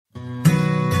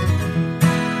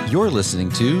You're listening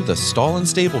to The Stall and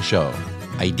Stable Show,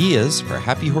 ideas for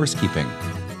happy horsekeeping.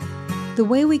 The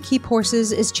way we keep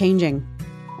horses is changing.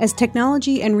 As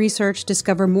technology and research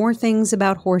discover more things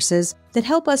about horses that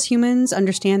help us humans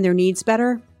understand their needs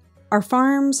better, our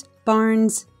farms,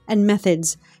 barns, and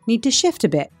methods need to shift a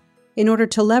bit in order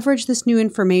to leverage this new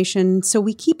information so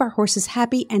we keep our horses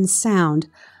happy and sound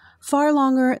far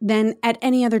longer than at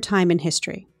any other time in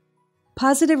history.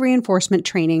 Positive reinforcement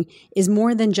training is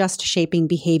more than just shaping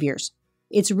behaviors.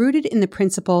 It's rooted in the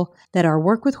principle that our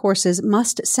work with horses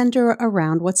must center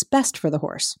around what's best for the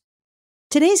horse.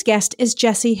 Today's guest is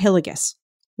Jessie Hillegas,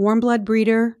 warm blood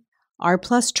breeder, R+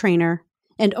 trainer,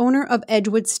 and owner of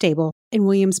Edgewood Stable in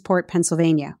Williamsport,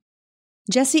 Pennsylvania.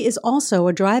 Jessie is also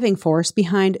a driving force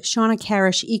behind Shawna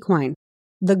Karrasch Equine,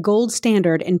 the gold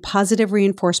standard in positive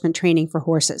reinforcement training for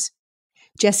horses.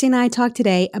 Jessie and I talk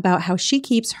today about how she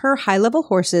keeps her high-level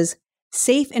horses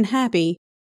safe and happy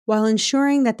while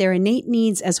ensuring that their innate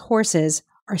needs as horses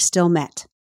are still met.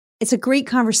 It's a great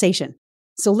conversation,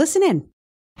 so listen in.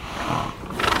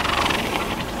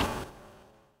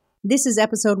 This is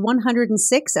episode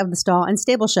 106 of the Stall and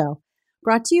Stable Show,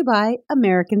 brought to you by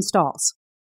American Stalls.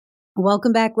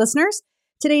 Welcome back, listeners.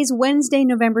 Today's Wednesday,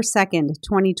 November 2nd,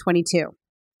 2022.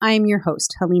 I am your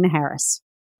host, Helena Harris.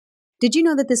 Did you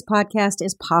know that this podcast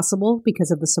is possible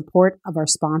because of the support of our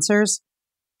sponsors?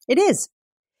 It is.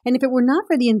 And if it were not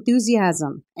for the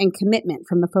enthusiasm and commitment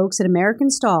from the folks at American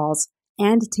Stalls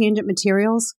and Tangent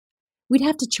Materials, we'd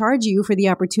have to charge you for the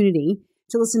opportunity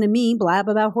to listen to me blab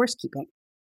about horsekeeping.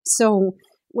 So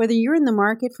whether you're in the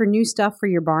market for new stuff for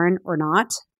your barn or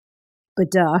not, but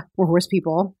we're horse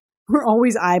people, we're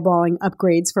always eyeballing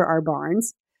upgrades for our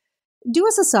barns, do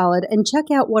us a solid and check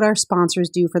out what our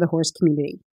sponsors do for the horse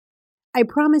community. I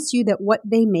promise you that what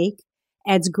they make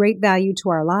adds great value to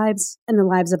our lives and the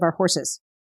lives of our horses.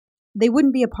 They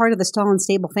wouldn't be a part of the Stall and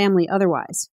Stable family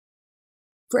otherwise.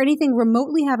 For anything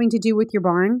remotely having to do with your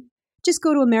barn, just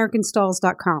go to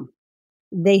americanstalls.com.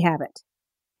 They have it.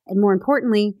 And more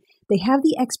importantly, they have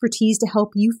the expertise to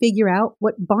help you figure out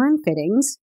what barn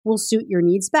fittings will suit your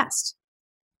needs best.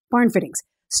 Barn fittings,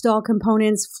 stall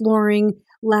components, flooring,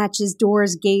 latches,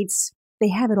 doors, gates, they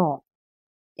have it all.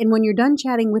 And when you're done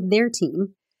chatting with their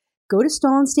team, go to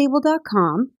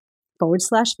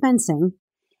stallandstable.com/fencing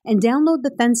and download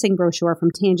the fencing brochure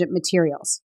from Tangent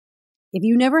Materials. If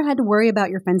you never had to worry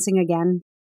about your fencing again,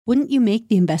 wouldn't you make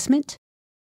the investment?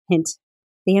 Hint,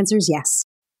 the answer is yes.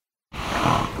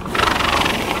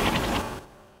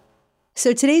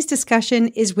 So today's discussion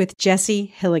is with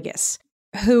Jessie Hillegas,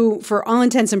 who, for all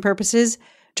intents and purposes,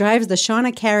 drives the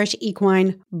Shawna Karrasch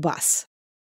Equine bus.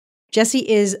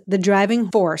 Jessie is the driving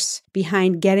force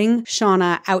behind getting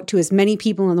Shawna out to as many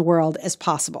people in the world as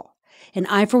possible. And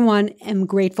I, for one, am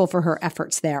grateful for her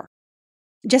efforts there.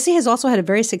 Jessie has also had a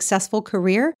very successful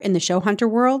career in the show hunter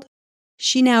world.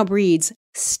 She now breeds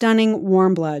stunning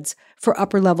warm bloods for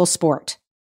upper-level sport.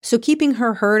 So keeping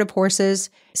her herd of horses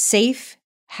safe,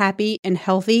 happy, and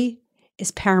healthy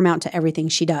is paramount to everything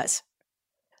she does.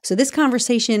 So this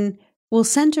conversation will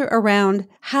center around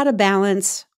how to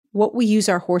balance what we use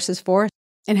our horses for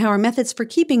and how our methods for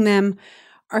keeping them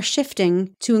are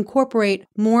shifting to incorporate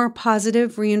more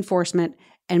positive reinforcement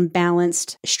and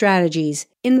balanced strategies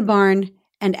in the barn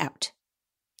and out.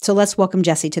 So let's welcome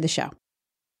Jessie to the show.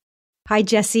 Hi,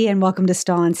 Jessie, and welcome to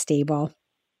Stall and Stable.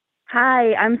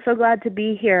 Hi, I'm so glad to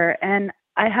be here. And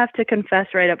I have to confess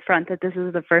right up front that this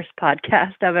is the first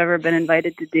podcast I've ever been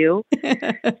invited to do.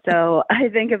 So I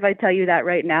think if I tell you that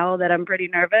right now that I'm pretty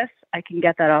nervous, I can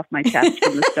get that off my chest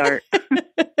from the start.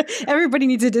 Everybody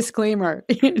needs a disclaimer.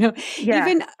 Yeah,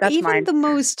 even the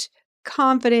most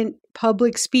confident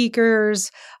public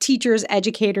speakers, teachers,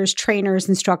 educators, trainers,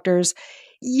 instructors,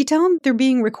 you tell them they're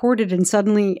being recorded and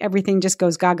suddenly everything just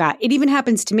goes gaga. It even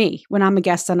happens to me when I'm a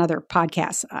guest on other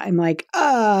podcasts. I'm like,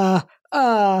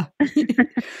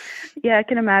 Yeah, I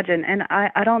can imagine. And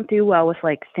I don't do well with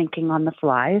like thinking on the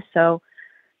fly. So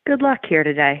good luck here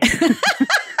today.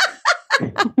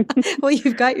 Well,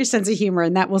 you've got your sense of humor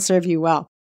and that will serve you well.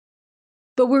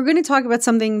 But we're going to talk about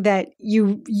something that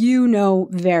you know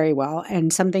very well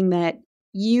and something that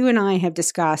you and I have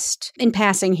discussed in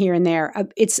passing here and there.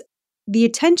 It's the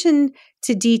attention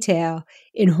to detail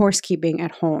in horsekeeping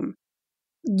at home.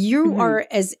 You are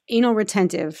as anal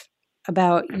retentive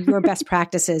about your best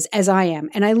practices as I am.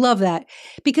 And I love that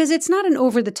because it's not an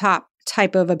over-the-top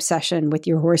type of obsession with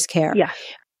your horse care. Yeah.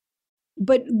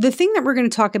 But the thing that we're going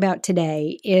to talk about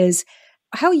today is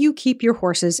how you keep your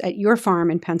horses at your farm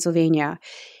in Pennsylvania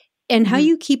and how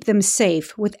you keep them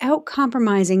safe without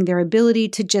compromising their ability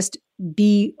to just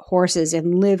be horses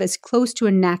and live as close to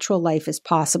a natural life as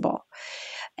possible.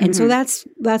 And so that's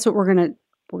what we're going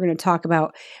to talk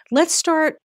about. Let's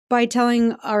start by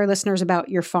telling our listeners about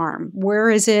your farm. Where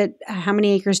is it? How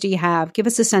many acres do you have? Give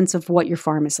us a sense of what your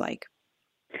farm is like.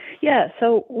 Yeah,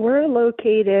 so we're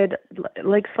located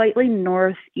like slightly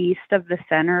northeast of the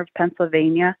center of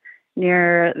Pennsylvania,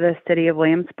 near the city of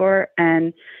Williamsport,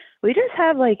 and we just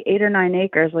have like 8 or 9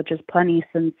 acres, which is plenty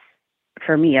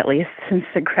for me at least, since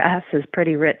the grass is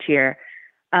pretty rich here.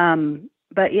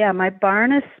 But yeah, my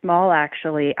barn is small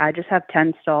actually. I just have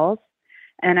 10 stalls,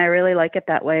 and I really like it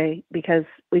that way because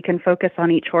we can focus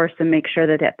on each horse and make sure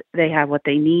that they have what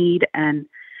they need and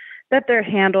that they're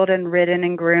handled and ridden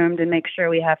and groomed, and make sure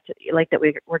we have to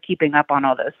we're keeping up on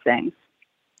all those things.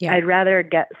 Yeah. I'd rather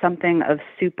get something of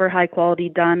super high quality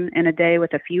done in a day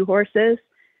with a few horses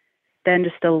than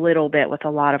just a little bit with a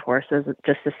lot of horses,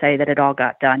 just to say that it all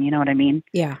got done. You know what I mean?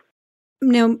 Yeah.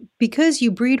 Now, because you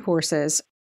breed horses,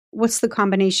 what's the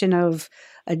combination of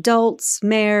adults,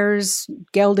 mares,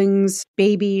 geldings,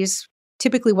 babies?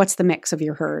 Typically, what's the mix of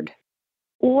your herd?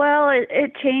 Well,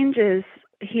 it changes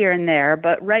here and there,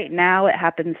 but right now it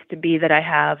happens to be that I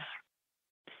have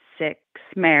 6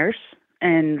 mares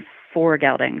and 4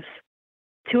 geldings.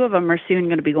 2 of them are soon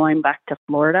going to be going back to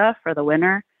Florida for the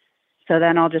winter. So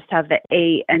then I'll just have the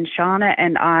 8, and Shauna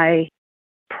and I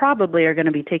probably are going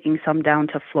to be taking some down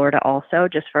to Florida also,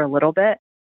 just for a little bit.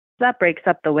 That breaks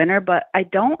up the winter, but I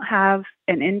don't have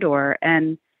an indoor,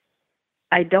 and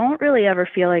I don't really ever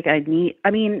feel like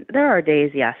there are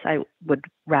days, yes, I would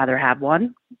rather have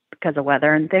one because of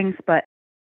weather and things, but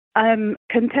I'm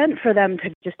content for them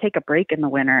to just take a break in the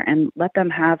winter and let them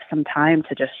have some time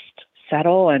to just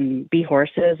settle and be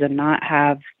horses and not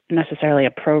have necessarily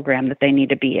a program that they need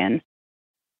to be in.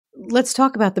 Let's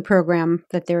talk about the program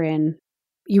that they're in.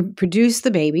 You produce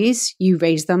the babies, you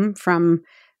raise them from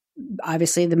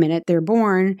obviously the minute they're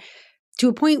born to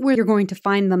a point where you're going to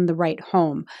find them the right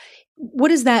home. What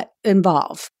does that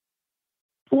involve?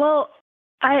 Well,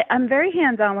 I'm very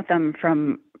hands-on with them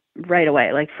from right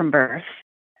away, like from birth.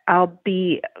 I'll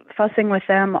be fussing with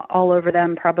them, all over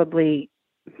them, probably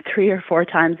 3 or 4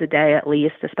 times a day at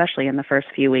least, especially in the first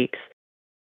few weeks.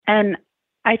 And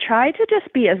I try to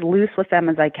just be as loose with them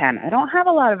as I can. I don't have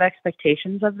a lot of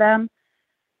expectations of them,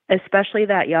 especially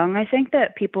that young. I think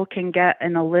that people can get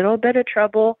in a little bit of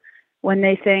trouble when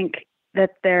they think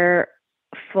that their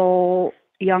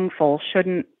young foal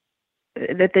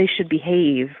that they should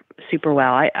behave super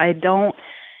well.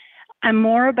 I'm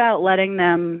more about letting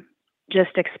them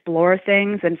just explore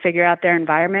things and figure out their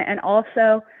environment, and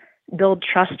also build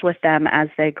trust with them as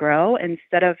they grow,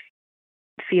 instead of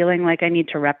feeling like I need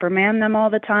to reprimand them all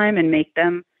the time and make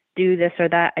them do this or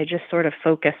that. I just sort of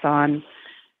focus on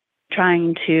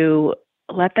trying to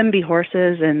let them be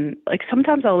horses, and like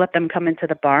sometimes I'll let them come into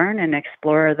the barn and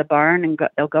explore the barn, and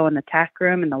they'll go in the tack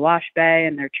room and the wash bay,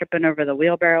 and they're tripping over the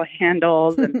wheelbarrow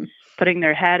handles and putting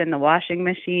their head in the washing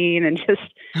machine and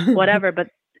just whatever. But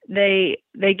they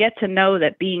get to know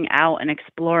that being out and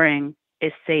exploring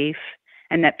is safe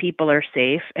and that people are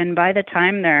safe. And by the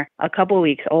time they're a couple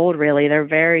weeks old, really,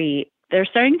 they're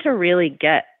starting to really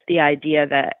get the idea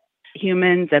that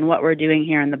humans and what we're doing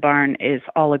here in the barn is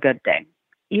all a good thing.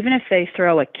 Even if they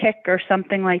throw a kick or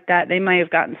something like that, they might have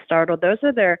gotten startled. Those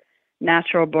are their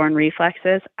natural born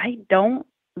reflexes. I don't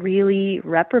really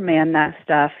reprimand that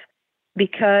stuff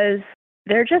because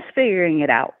they're just figuring it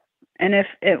out. And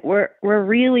we're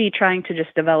really trying to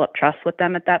just develop trust with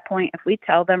them at that point. If we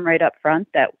tell them right up front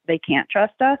that they can't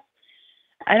trust us,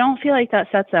 I don't feel like that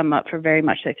sets them up for very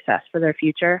much success for their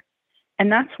future.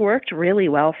 And that's worked really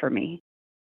well for me.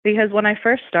 Because when I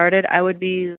first started, I would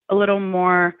be a little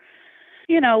more,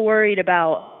 worried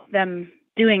about them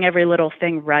doing every little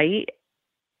thing right.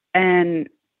 And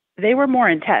they were more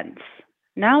intense.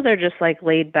 Now they're just like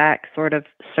laid back sort of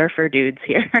surfer dudes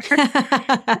here.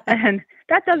 And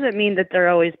that doesn't mean that they're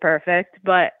always perfect,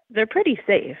 but they're pretty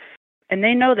safe. And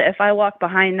they know that if I walk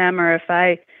behind them or if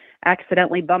I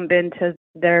accidentally bump into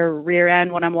their rear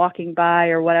end when I'm walking by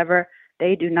or whatever,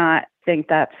 they do not think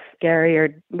that's scary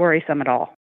or worrisome at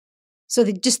all. So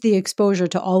just the exposure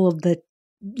to all of the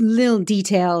little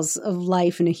details of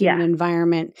life in a human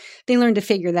environment, they learn to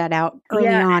figure that out early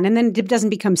on, and then it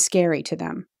doesn't become scary to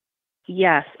them.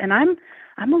 Yes, and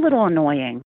I'm a little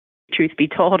annoying, truth be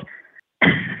told.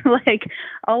 Like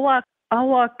I'll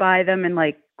walk by them and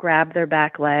like grab their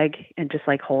back leg and just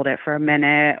like hold it for a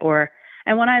minute,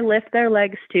 and when I lift their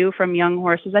legs too from young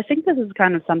horses, I think this is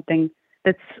kind of something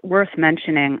that's worth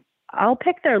mentioning. I'll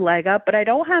pick their leg up, but I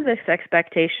don't have this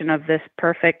expectation of this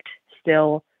perfect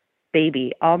still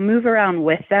baby. I'll move around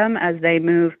with them as they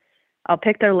move. I'll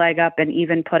pick their leg up and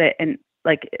even put it in,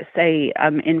 like, say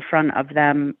I'm in front of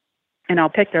them, and I'll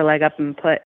pick their leg up and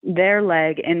put their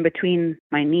leg in between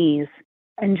my knees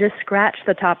and just scratch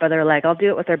the top of their leg. I'll do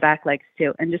it with their back legs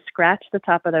too, and just scratch the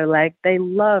top of their leg. They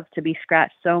love to be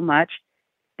scratched so much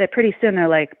that pretty soon they're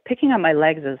like, picking up my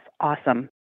legs is awesome.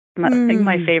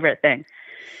 My favorite thing.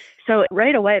 So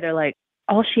right away they're like,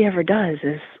 all she ever does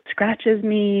is scratches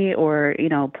me or,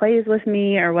 plays with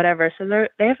me or whatever. So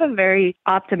they have a very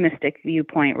optimistic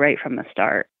viewpoint right from the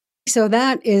start. So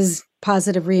that is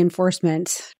positive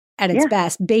reinforcement at its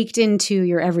best, baked into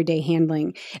your everyday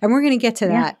handling. And we're going to get to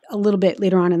that a little bit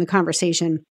later on in the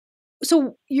conversation.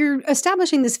 So you're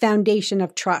establishing this foundation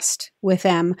of trust with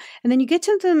them, and then you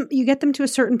get them to a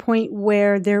certain point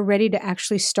where they're ready to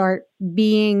actually start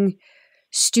being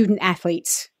student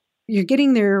athletes. You're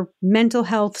getting their mental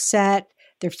health set,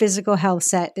 their physical health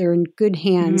set. They're in good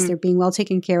hands. They're being well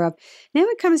taken care of. Now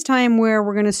it comes time where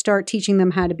we're going to start teaching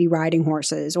them how to be riding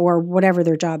horses or whatever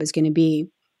their job is going to be.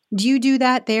 Do you do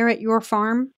that there at your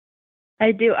farm?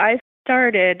 I do. I've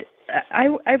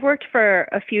worked for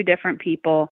a few different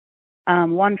people.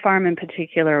 One farm in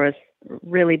particular was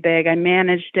really big. I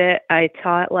managed it. I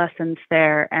taught lessons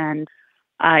there, and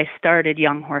I started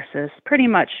young horses pretty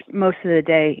much most of the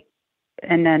day.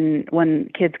 And then when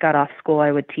kids got off school,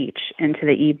 I would teach into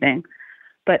the evening.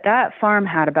 But that farm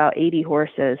had about 80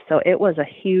 horses, so it was a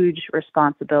huge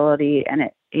responsibility. And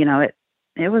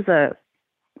it was a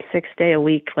 6-day a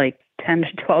week, like 10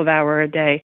 to 12 hour a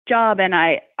day job. And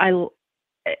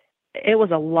it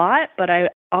was a lot, but I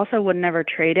also would never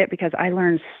trade it because I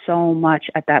learned so much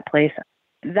at that place.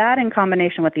 That in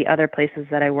combination with the other places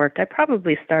that I worked, I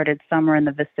probably started somewhere in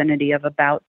the vicinity of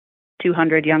about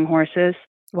 200 young horses.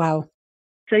 Wow.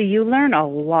 So you learn a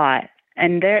lot.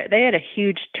 And they had a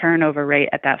huge turnover rate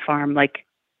at that farm. Like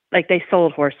they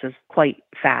sold horses quite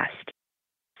fast.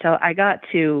 So I got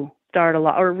to start a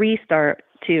lot, or restart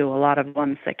too, a lot of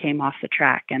ones that came off the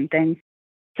track and things.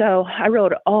 So I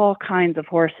rode all kinds of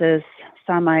horses.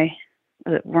 Some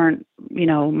that weren't,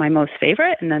 my most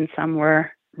favorite, and then some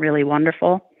were really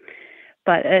wonderful.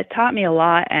 But it taught me a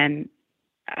lot, and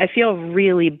I feel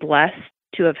really blessed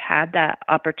to have had that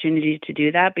opportunity to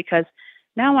do that, because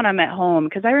now when I'm at home,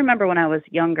 because I remember when I was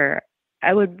younger,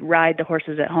 I would ride the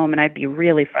horses at home and I'd be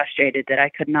really frustrated that I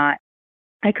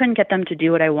couldn't get them to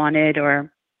do what I wanted,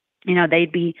 or,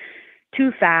 they'd be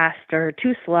too fast or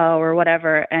too slow or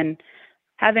whatever. And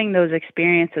having those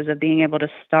experiences of being able to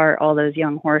start all those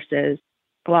young horses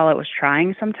while it was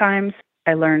trying sometimes,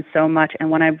 I learned so much. And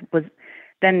when I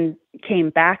then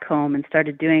came back home and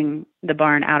started doing the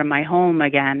barn out of my home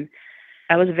again,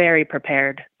 I was very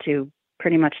prepared to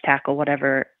pretty much tackle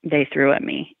whatever they threw at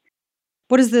me.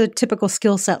 What does the typical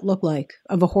skill set look like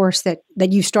of a horse that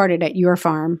you started at your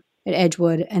farm at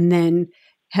Edgewood and then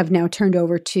have now turned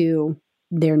over to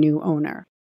their new owner?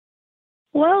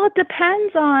 Well, it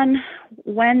depends on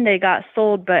when they got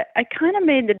sold, but I kind of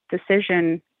made the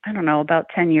decision, I don't know, about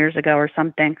 10 years ago or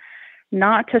something,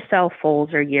 not to sell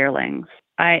foals or yearlings.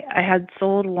 I had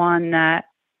sold one that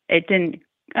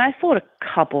I sold a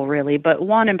couple really, but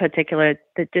one in particular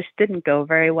that just didn't go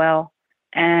very well.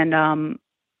 And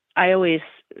I always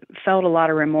felt a lot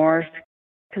of remorse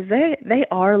because they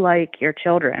are like your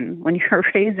children when you're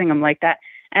raising them like that.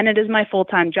 And it is my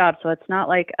full-time job, so it's not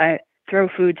like I throw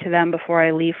food to them before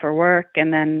I leave for work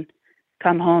and then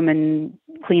come home and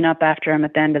clean up after them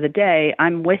at the end of the day.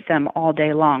 I'm with them all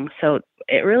day long. So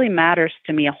it really matters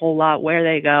to me a whole lot where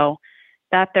they go,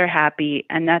 that they're happy,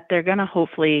 and that they're going to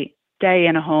hopefully stay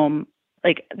in a home,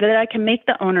 like that I can make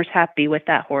the owners happy with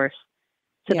that horse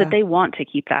so that they want to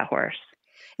keep that horse.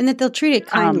 And that they'll treat it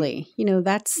kindly.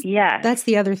 That's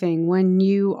the other thing. When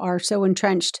you are so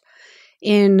entrenched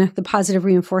in the positive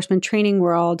reinforcement training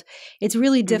world, it's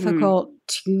really difficult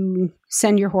to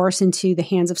send your horse into the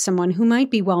hands of someone who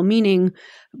might be well-meaning,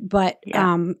 but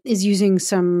is using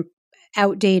some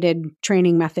outdated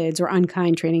training methods or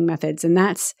unkind training methods. And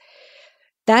that's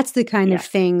the kind of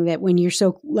thing that when you're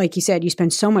so, like you said, you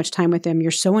spend so much time with them,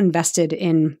 you're so invested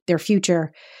in their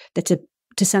future that to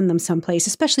send them someplace,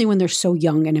 especially when they're so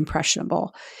young and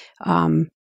impressionable.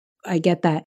 I get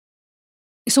that.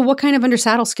 So what kind of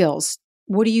undersaddle skills?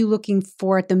 What are you looking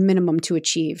for at the minimum to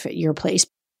achieve at your place?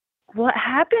 What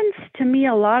happens to me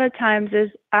a lot of times is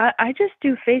I just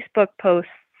do Facebook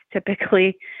posts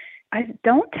typically. I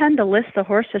don't tend to list the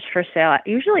horses for sale.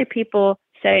 Usually people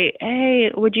say,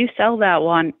 hey, would you sell that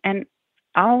one? And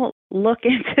I'll look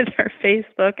into their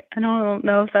Facebook. I don't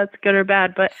know if that's good or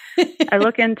bad, but I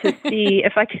look in to see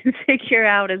if I can figure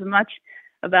out as much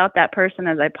about that person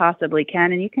as I possibly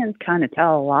can. And you can kind of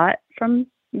tell a lot from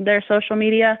their social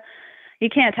media. You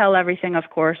can't tell everything,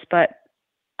 of course, but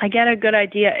I get a good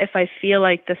idea if I feel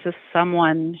like this is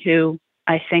someone who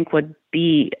I think would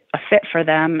be a fit for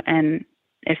them. And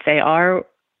if they are,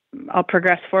 I'll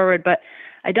progress forward. But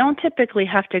I don't typically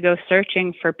have to go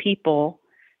searching for people.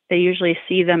 They usually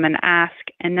see them and ask.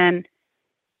 And then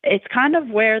it's kind of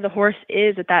where the horse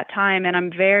is at that time. And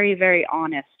I'm very, very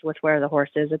honest with where the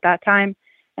horse is at that time.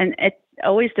 And it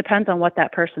always depends on what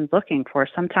that person's looking for.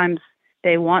 Sometimes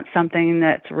they want something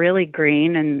that's really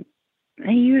green, and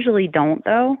they usually don't,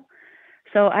 though.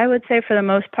 So I would say for the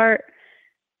most part,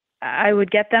 I would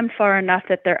get them far enough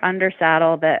that they're under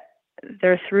saddle, that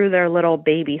they're through their little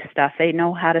baby stuff. They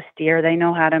know how to steer. They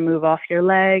know how to move off your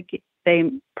leg. They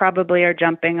probably are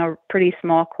jumping a pretty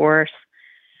small course.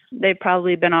 They've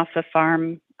probably been off the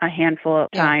farm a handful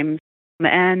of times.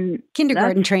 And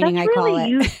kindergarten training, I call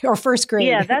it, or first grade.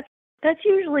 Yeah, that's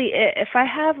usually it. If I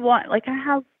have one, like I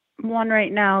have one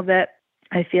right now that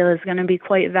I feel is going to be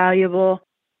quite valuable.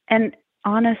 And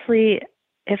honestly,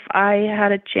 if I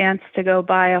had a chance to go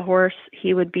buy a horse,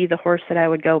 he would be the horse that I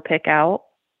would go pick out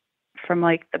from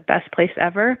like the best place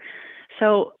ever.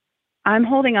 So I'm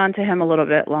holding on to him a little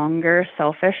bit longer,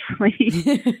 selfishly,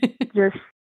 just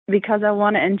because I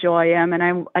want to enjoy him,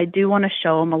 and I do want to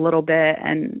show him a little bit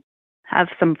and have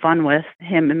some fun with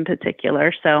him in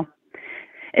particular. So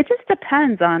it just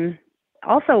depends on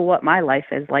also what my life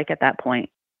is like at that point.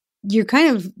 You're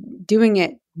kind of doing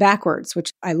it backwards,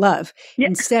 which I love. Yeah.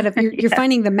 Instead of you're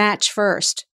finding the match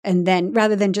first, and then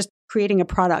rather than just creating a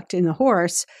product in the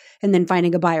horse and then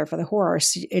finding a buyer for the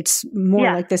horse, it's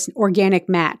more like this organic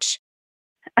match.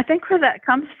 I think where that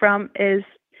comes from is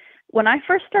when I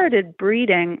first started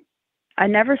breeding, I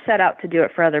never set out to do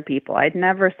it for other people. I'd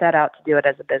never set out to do it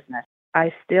as a business.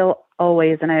 I still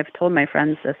always, and I've told my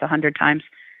friends this 100 times,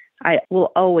 I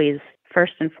will always,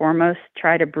 first and foremost,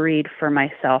 try to breed for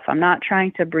myself. I'm not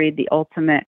trying to breed the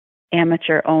ultimate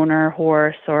amateur owner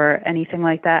horse or anything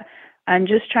like that. I'm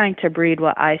just trying to breed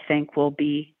what I think will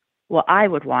be what I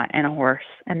would want in a horse.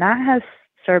 And that has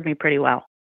served me pretty well.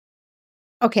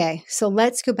 Okay, so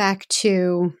let's go back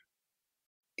to,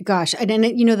 and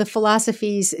the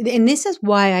philosophies, and this is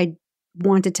why I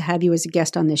wanted to have you as a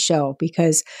guest on this show,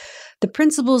 because the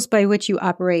principles by which you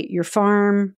operate your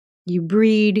farm, you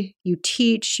breed, you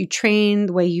teach, you train,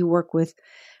 the way you work with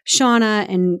Shauna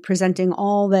and presenting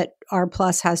all that R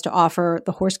Plus has to offer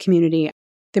the horse community,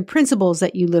 the principles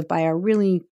that you live by are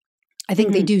really, I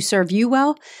think they do serve you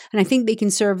well, and I think they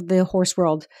can serve the horse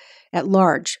world at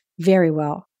large very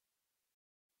well.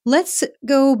 Let's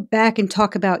go back and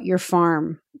talk about your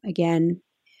farm again.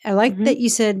 I like that you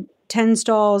said 10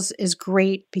 stalls is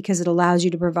great because it allows you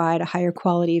to provide a higher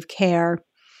quality of care.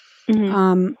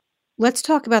 Let's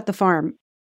talk about the farm.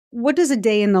 What does a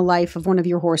day in the life of one of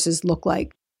your horses look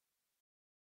like?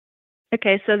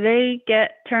 Okay, so they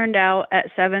get turned out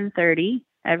at 7:30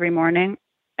 every morning.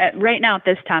 Right now at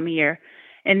this time of year,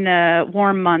 in the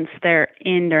warm months, they're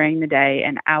in during the day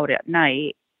and out at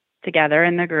night together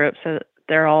in the group. So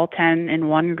they're all 10 in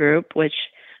one group, which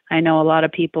I know a lot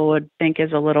of people would think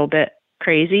is a little bit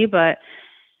crazy, but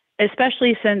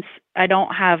especially since I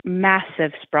don't have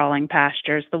massive sprawling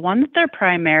pastures, the one that they're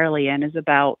primarily in is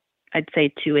about, I'd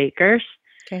say, 2 acres.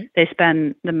 Okay. They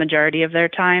spend the majority of their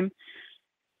time.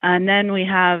 And then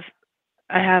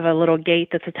I have a little gate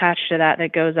that's attached to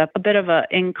that goes up a bit of an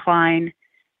incline.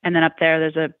 And then up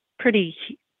there's a pretty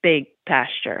big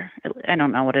pasture. I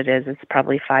don't know what it is. It's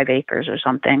probably 5 acres or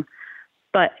something,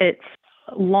 but it's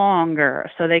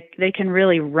longer. So they can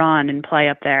really run and play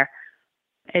up there.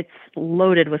 It's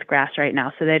loaded with grass right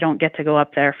now, so they don't get to go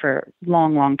up there for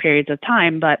long, long periods of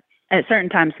time, but at certain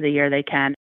times of the year they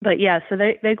can. But yeah, so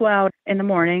they go out in the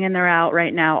morning and they're out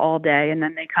right now all day, and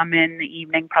then they come in the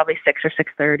evening, probably 6 or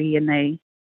 6:30, and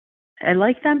I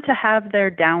like them to have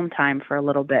their downtime for a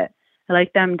little bit. I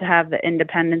like them to have the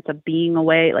independence of being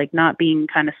away, like not being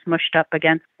kind of smushed up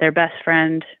against their best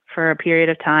friend for a period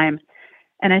of time.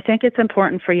 And I think it's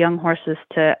important for young horses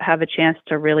to have a chance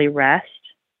to really rest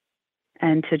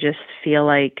and to just feel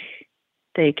like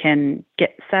they can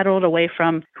get settled away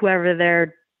from whoever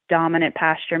their dominant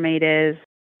pasture mate is,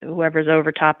 whoever's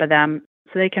over top of them,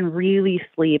 so they can really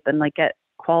sleep and like get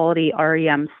quality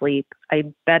REM sleep. I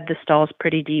bed the stalls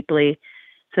pretty deeply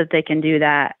so that they can do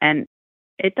that. And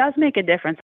it does make a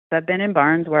difference. I've been in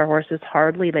barns where horses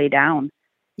hardly lay down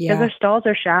because their stalls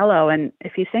are shallow. And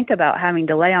if you think about having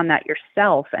to lay on that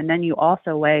yourself, and then you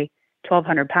also weigh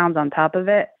 1,200 pounds on top of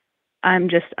it, I'm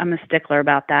a stickler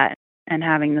about that and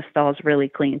having the stalls really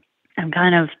clean. I'm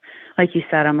kind of, like you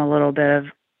said, I'm a little bit of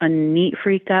a neat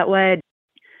freak that way.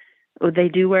 They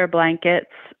do wear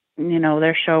blankets.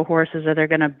 They're show horses, or they're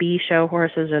going to be show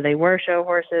horses, or they were show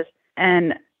horses.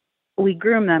 And we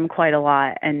groom them quite a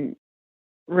lot and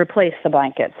replace the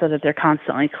blankets so that they're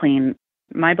constantly clean.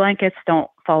 My blankets don't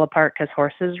fall apart because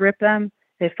horses rip them.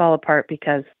 They fall apart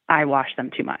because I wash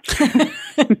them too much.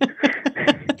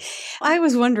 I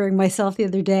was wondering myself the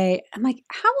other day, I'm like,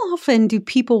 how often do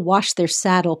people wash their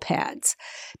saddle pads?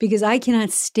 Because I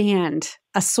cannot stand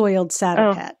a soiled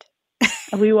saddle pad.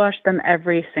 We wash them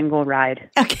every single ride.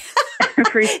 Okay.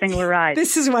 Every single ride.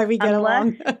 This is why we get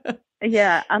along.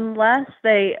 Yeah, unless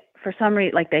they, for some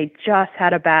reason, like they just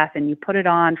had a bath and you put it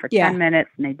on for 10 minutes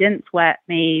and they didn't sweat,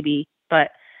 maybe. But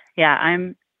yeah,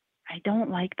 I don't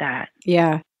like that.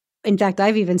 Yeah. In fact,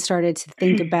 I've even started to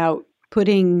think about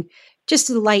putting just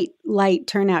a light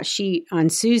turnout sheet on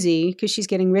Susie because she's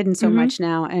getting ridden so much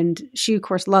now. And she, of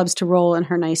course, loves to roll in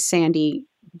her nice sandy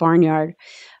barnyard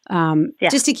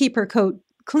just to keep her coat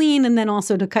clean, and then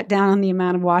also to cut down on the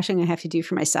amount of washing I have to do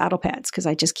for my saddle pads because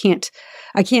I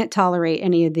can't tolerate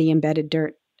any of the embedded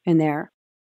dirt in there.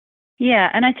 Yeah,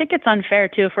 and I think it's unfair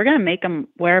too. If we're going to make them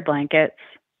wear blankets,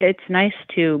 it's nice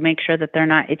to make sure that they're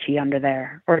not itchy under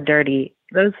there or dirty.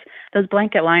 Those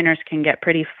blanket liners can get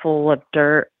pretty full of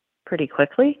dirt pretty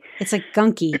quickly. It's like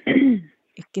gunky.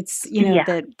 It gets,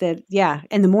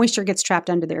 and the moisture gets trapped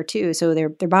under there too. So their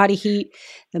body heat,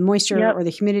 the moisture or the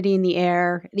humidity in the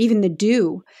air, even the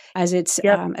dew as it's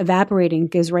evaporating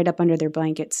goes right up under their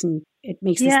blankets, and it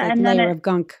makes this layer of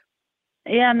gunk.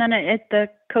 Yeah, and then the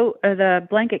coat or the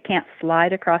blanket can't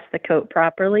slide across the coat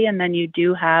properly, and then you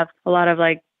do have a lot of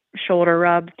like shoulder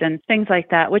rubs and things like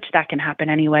that, which that can happen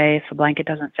anyway if the blanket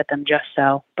doesn't fit them just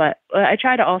so. But I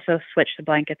try to also switch the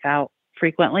blankets out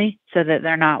frequently so that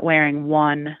they're not wearing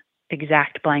one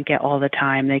exact blanket all the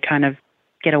time. They kind of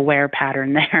get a wear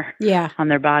pattern there on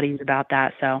their bodies about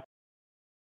that.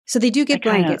 So they do get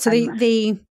blankets. So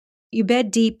you bed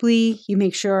deeply. You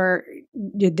make sure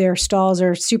their stalls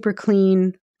are super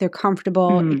clean. They're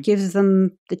comfortable. It gives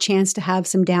them the chance to have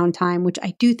some downtime, which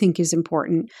I do think is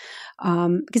important.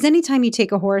 Because anytime you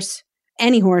take a horse,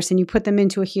 any horse, and you put them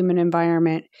into a human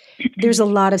environment, there's a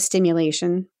lot of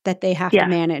stimulation that they have to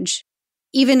manage.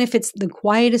 Even if it's the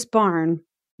quietest barn,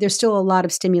 there's still a lot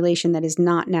of stimulation that is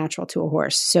not natural to a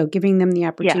horse. So giving them the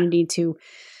opportunity to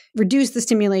reduce the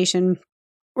stimulation,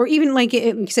 or even like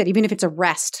you said, even if it's a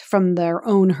rest from their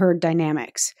own herd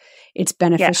dynamics, it's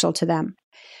beneficial to them.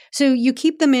 So you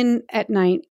keep them in at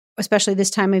night, especially this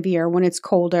time of year when it's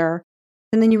colder,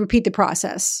 and then you repeat the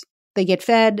process. They get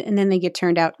fed, and then they get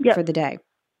turned out for the day.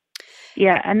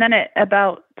 Yeah, and then at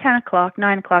about 10 o'clock,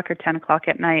 9 o'clock or 10 o'clock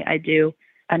at night, I do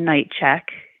a night check.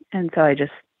 And so I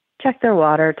just check their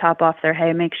water, top off their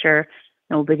hay, make sure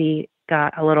nobody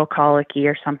got a little colicky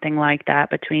or something like that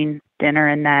between dinner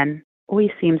and then.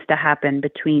 Always seems to happen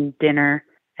between dinner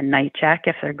and night check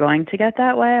if they're going to get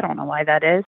that way. I don't know why that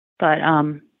is. But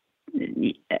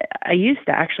I used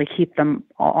to actually keep them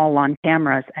all on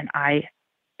cameras, and I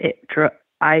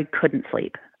couldn't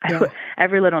sleep.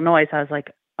 Every little noise, I was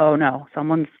like, oh no,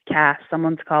 someone's cast,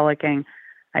 someone's colicking.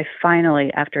 I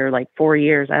finally, after like 4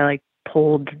 years, I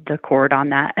pulled the cord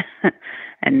on that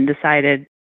and decided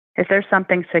if there's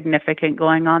something significant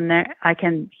going on there, I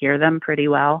can hear them pretty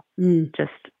well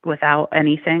just without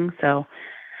anything. So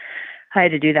I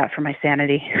had to do that for my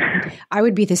sanity. I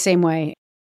would be the same way.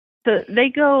 So they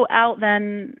go out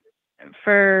then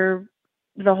for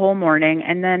the whole morning,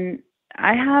 and then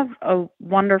I have a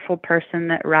wonderful person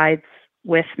that rides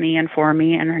with me and for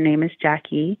me, and her name is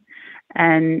Jackie.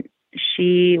 And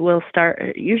she will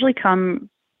usually come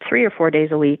 3 or 4 days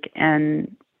a week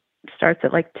and starts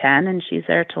at 10, and she's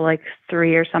there till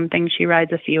 3 or something. She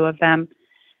rides a few of them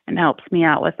and helps me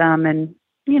out with them and,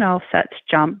 sets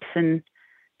jumps and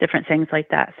different things like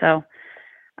that. So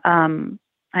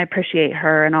I appreciate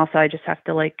her. And also I just have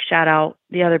to shout out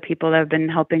the other people that have been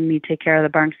helping me take care of the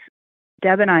barns.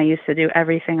 Deb and I used to do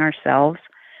everything ourselves.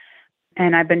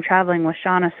 And I've been traveling with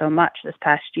Shauna so much this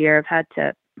past year. I've had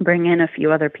to bring in a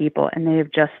few other people, and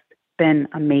they've just been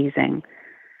amazing.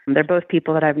 They're both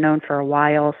people that I've known for a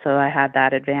while, so I have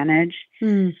that advantage.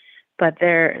 But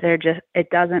they're just, it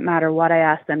doesn't matter what I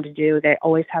ask them to do. They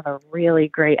always have a really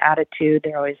great attitude.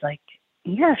 They're always like,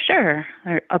 yeah, sure.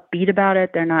 They're upbeat about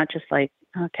it. They're not just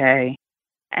okay.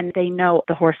 And they know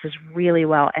the horses really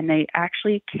well, and they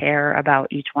actually care about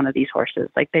each one of these horses.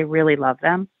 They really love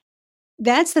them.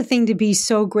 That's the thing to be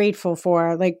so grateful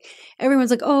for.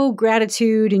 Everyone's oh,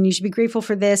 gratitude, and you should be grateful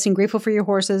for this and grateful for your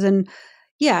horses. And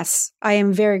yes, I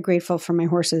am very grateful for my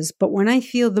horses. But when I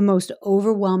feel the most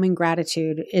overwhelming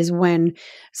gratitude is when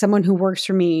someone who works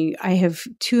for me, I have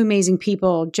two amazing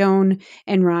people, Joan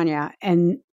and Rania,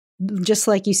 and just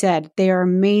like you said, they are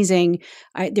amazing.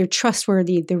 They're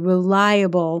trustworthy. They're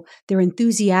reliable. They're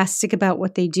enthusiastic about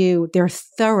what they do. They're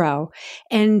thorough.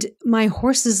 And my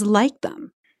horses like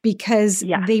them because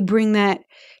they bring that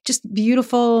just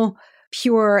beautiful,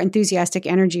 pure, enthusiastic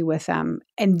energy with them.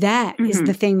 And that is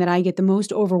the thing that I get the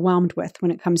most overwhelmed with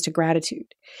when it comes to gratitude,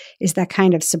 is that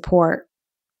kind of support,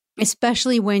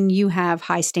 especially when you have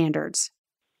high standards.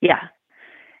 Yeah.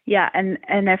 Yeah. And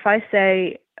if I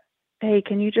say, hey,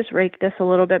 can you just rake this a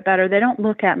little bit better? They don't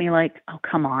look at me like, oh,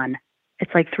 come on.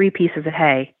 It's like 3 pieces of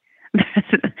hay.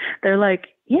 They're like,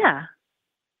 yeah,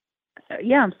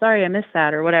 I'm sorry I missed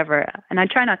that or whatever. And I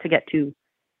try not to get too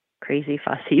crazy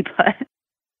fussy, but.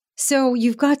 So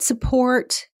you've got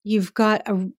support, you've got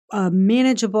a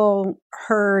manageable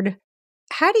herd.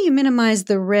 How do you minimize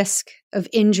the risk of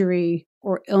injury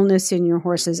or illness in your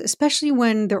horses, especially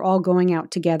when they're all going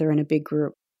out together in a big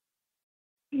group?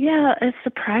 Yeah,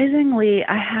 surprisingly,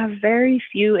 I have very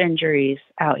few injuries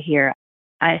out here.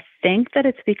 I think that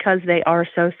it's because they are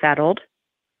so settled.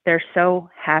 They're so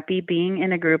happy being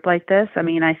in a group like this. I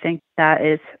mean, I think that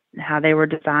is how they were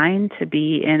designed, to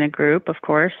be in a group, of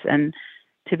course, and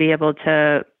to be able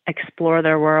to explore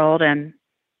their world. And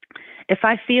if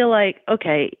I feel like,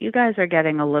 okay, you guys are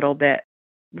getting a little bit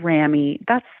rammy,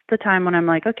 that's the time when I'm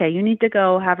like, okay, you need to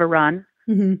go have a run.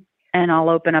 And I'll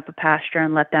open up a pasture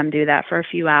and let them do that for a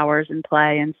few hours and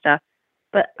play and stuff.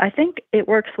 But I think it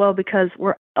works well because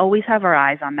we always have our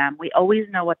eyes on them. We always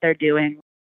know what they're doing.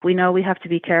 We know we have to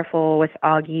be careful with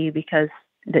Augie because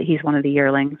he's one of the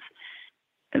yearlings,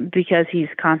 because he's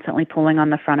constantly pulling on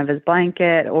the front of his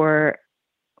blanket or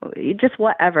just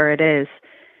whatever it is.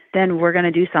 Then we're going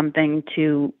to do something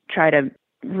to try to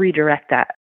redirect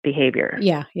that behavior.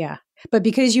 Yeah, yeah. But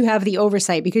because you have the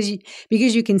oversight, because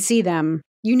you can see them,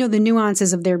 you know the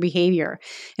nuances of their behavior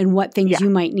and what things you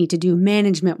might need to do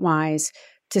management-wise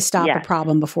to stop a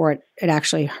problem before it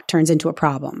actually turns into a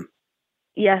problem.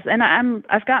 Yes, and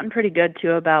I've gotten pretty good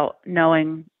too about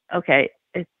knowing, okay,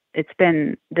 it's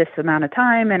been this amount of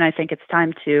time, and I think it's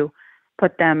time to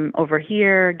put them over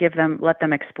here, let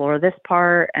them explore this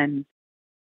part. And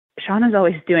Shauna's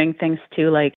always doing things too,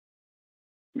 like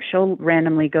she'll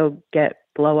randomly go get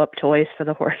blow up toys for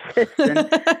the horses and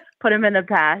put them in the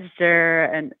pasture.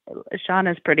 And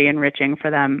Shauna's pretty enriching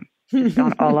for them, just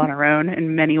all on her own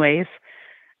in many ways.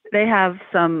 They have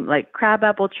some like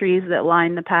crabapple trees that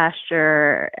line the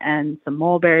pasture and some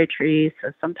mulberry trees.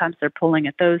 So sometimes they're pulling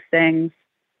at those things.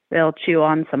 They'll chew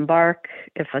on some bark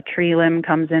if a tree limb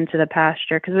comes into the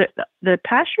pasture, because the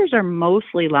pastures are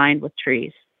mostly lined with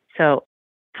trees. So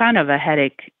kind of a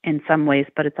headache in some ways,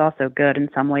 but it's also good in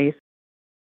some ways.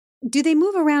 Do they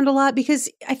move around a lot? Because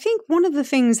I think one of the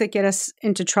things that get us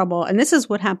into trouble, and this is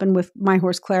what happened with my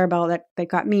horse Clarabelle that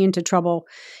got me into trouble,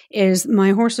 is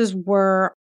my horses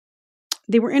were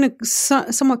in a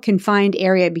somewhat confined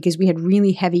area because we had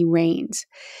really heavy rains.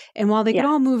 And while they could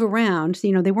all move around,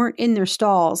 they weren't in their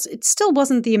stalls. It still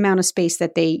wasn't the amount of space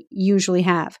that they usually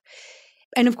have.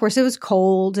 And of course it was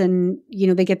cold and,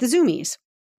 they get the zoomies.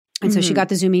 And so she got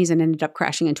the zoomies and ended up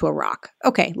crashing into a rock.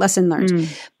 Okay, lesson learned.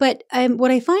 But what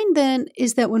I find then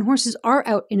is that when horses are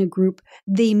out in a group,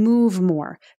 they move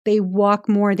more. They walk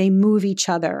more. They move each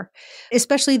other,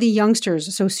 especially the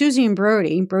youngsters. So Susie and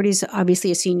Brody's obviously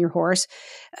a senior horse.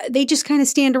 They just kind of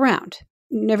stand around.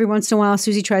 And every once in a while,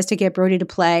 Susie tries to get Brody to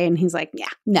play, and he's like, yeah,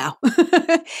 no.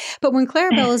 But when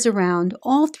Clarabelle is around,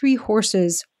 all 3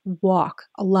 horses walk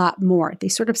a lot more. They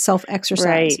sort of self-exercise.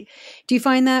 Right. Do you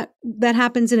find that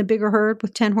happens in a bigger herd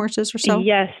with 10 horses or so?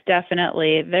 Yes,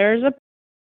 definitely.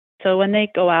 So when they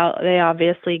go out, they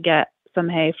obviously get some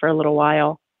hay for a little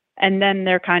while, and then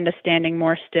they're kind of standing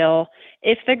more still.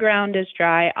 If the ground is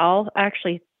dry, I'll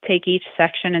actually take each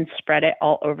section and spread it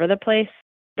all over the place.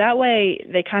 That way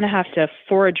they kind of have to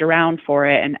forage around for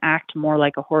it and act more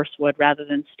like a horse would rather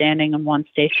than standing in one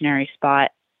stationary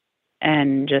spot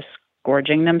and just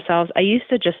gorging themselves. I used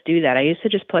to just do that. I used to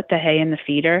just put the hay in the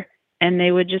feeder and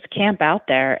they would just camp out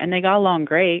there, and they got along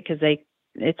great because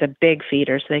it's a big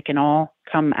feeder, so they can all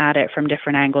come at it from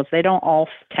different angles. They don't all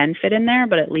 10 fit in there,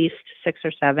 but at least 6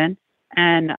 or 7.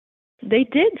 And they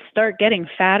did start getting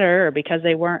fatter because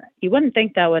you wouldn't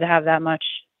think that would have that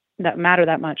matter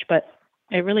that much, but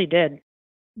it really did.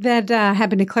 That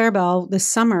happened to Clarabelle this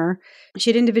summer. She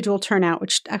had individual turnout,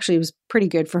 which actually was pretty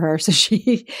good for her. So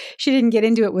she didn't get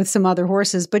into it with some other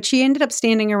horses, but she ended up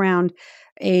standing around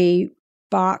a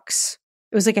box.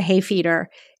 It was like a hay feeder.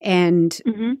 And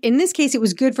in this case, it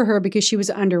was good for her because she was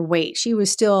underweight. She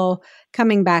was still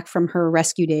coming back from her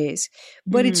rescue days.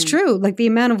 But it's true, like the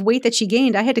amount of weight that she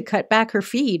gained, I had to cut back her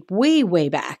feed way, way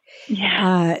back.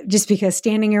 Yeah. Just because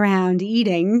standing around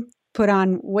eating put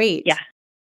on weight. Yeah.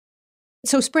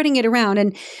 So spreading it around,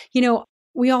 and,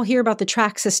 we all hear about the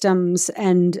track systems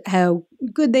and how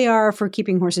good they are for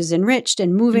keeping horses enriched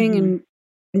and moving. And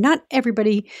Not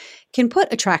everybody can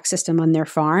put a track system on their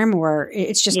farm, or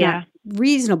it's just not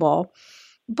reasonable.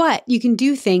 But you can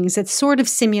do things that sort of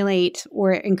simulate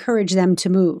or encourage them to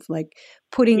move, like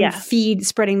putting feed,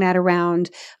 spreading that around,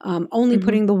 only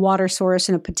putting the water source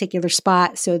in a particular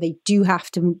spot so they do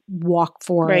have to walk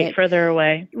for it. Right, further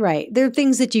away. Right. There are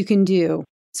things that you can do.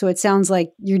 So it sounds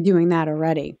like you're doing that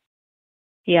already.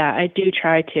 Yeah, I do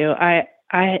try to. I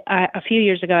a few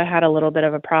years ago, I had a little bit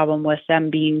of a problem with them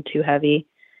being too heavy.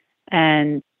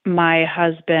 And my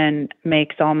husband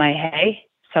makes all my hay.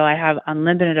 So I have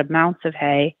unlimited amounts of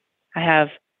hay. I have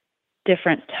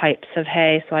different types of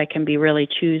hay, so I can be really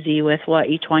choosy with what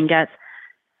each one gets.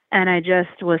 And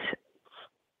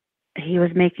he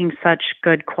was making such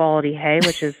good quality hay,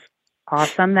 which is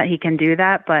awesome that he can do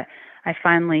that. But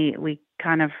we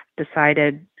kind of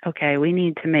decided, okay, we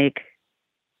need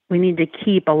to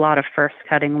keep a lot of first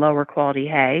cutting, lower quality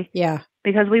hay. Yeah.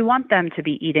 Because we want them to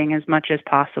be eating as much as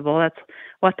possible. That's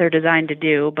what they're designed to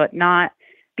do, but not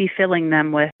be filling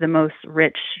them with the most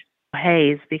rich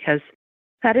hays, because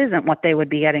that isn't what they would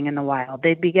be getting in the wild.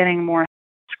 They'd be getting more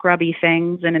scrubby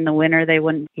things, and in the winter they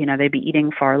wouldn't, they'd be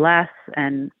eating far less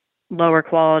and lower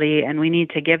quality, and we need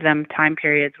to give them time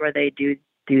periods where they do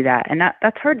that. And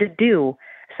that's hard to do,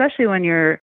 especially when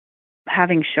you're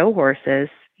having show horses.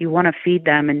 You want to feed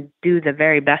them and do the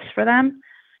very best for them,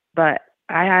 but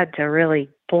I had to really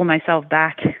pull myself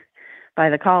back by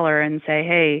the collar and say,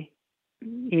 hey,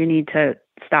 you need to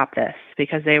stop this,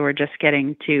 because they were just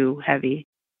getting too heavy.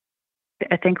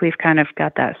 I think we've kind of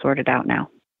got that sorted out now.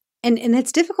 And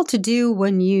it's difficult to do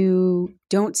when you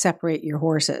don't separate your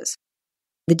horses.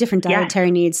 The different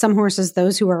dietary needs. Some horses,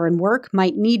 those who are in work,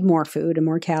 might need more food and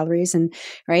more calories. And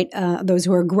those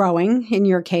who are growing, in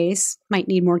your case, might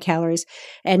need more calories.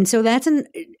 And so that's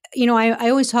I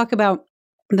always talk about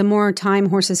the more time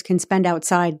horses can spend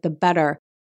outside, the better.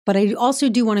 But I also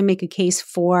do want to make a case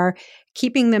for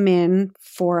keeping them in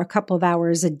for a couple of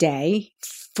hours a day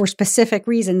for specific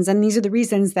reasons. And these are the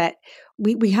reasons that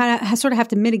we sort of have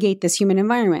to mitigate this human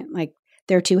environment. Like,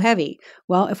 they're too heavy.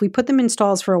 Well, if we put them in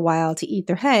stalls for a while to eat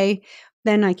their hay,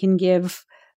 then I can give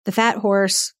the fat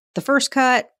horse the first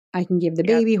cut. I can give the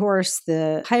baby horse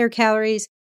the higher calories.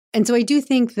 And so I do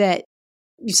think that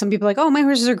some people are like, oh, my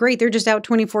horses are great. They're just out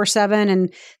 24/7,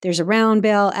 and there's a round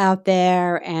bale out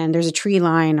there, and there's a tree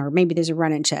line, or maybe there's a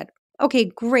run-in shed. Okay,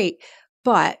 great.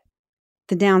 But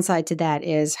the downside to that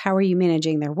is, how are you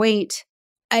managing their weight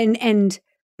and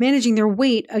managing their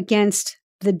weight against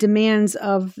the demands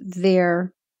of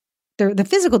the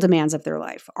physical demands of their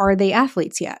life? Are they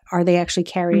athletes yet? Are they actually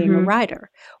carrying a rider?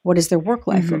 What does their work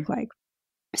life look like?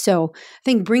 So I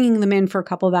think bringing them in for a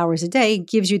couple of hours a day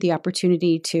gives you the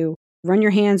opportunity to run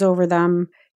your hands over them,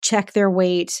 check their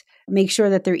weight, make sure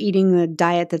that they're eating the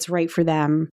diet that's right for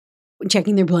them,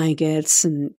 checking their blankets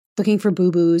and looking for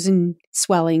boo-boos and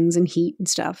swellings and heat and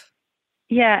stuff.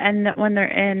 Yeah, and when they're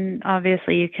in,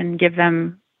 obviously you can give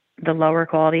them the lower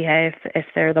quality hay if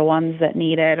they're the ones that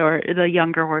need it, or the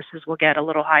younger horses will get a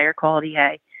little higher quality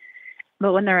hay.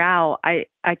 But when they're out, I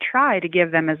try to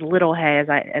give them as little hay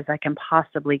as I can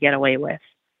possibly get away with.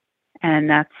 And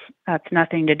that's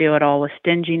nothing to do at all with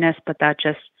stinginess, but that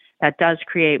does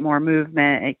create more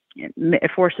movement.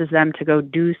 It forces them to go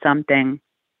do something.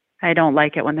 I don't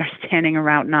like it when they're standing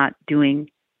around not doing.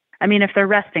 I mean, if they're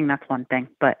resting, that's one thing,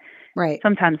 but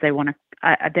sometimes they want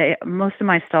to. Most of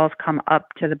my stalls come up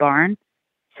to the barn,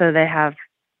 so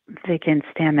they can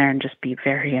stand there and just be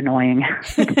very annoying.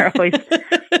 They're always,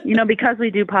 because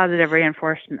we do positive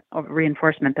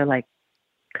reinforcement. They're like,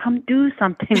 come do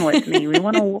something with me. We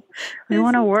want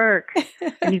to work.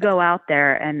 And you go out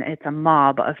there and it's a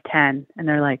mob of 10 and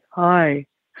they're like, hi.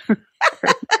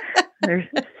 They're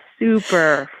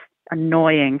super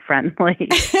annoying, friendly.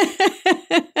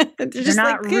 They're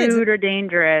not like rude or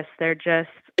dangerous. They're just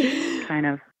kind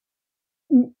of.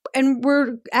 And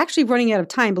we're actually running out of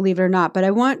time, believe it or not, but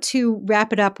I want to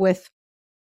wrap it up with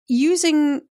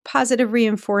using positive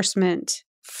reinforcement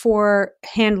for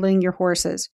handling your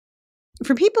horses.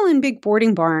 For people in big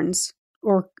boarding barns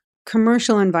or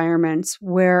commercial environments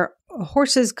where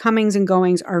horses' comings and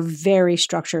goings are very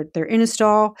structured, they're in a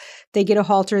stall, they get a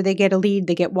halter, they get a lead,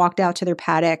 they get walked out to their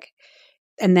paddock,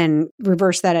 and then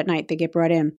reverse that at night, they get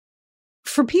brought in.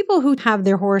 For people who have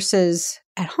their horses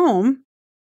at home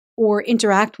or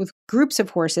interact with groups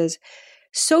of horses,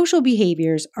 social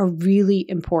behaviors are really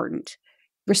important.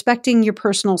 Respecting your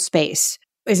personal space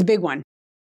is a big one.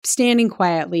 Standing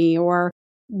quietly or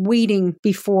waiting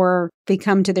before they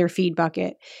come to their feed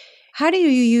bucket. How do you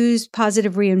use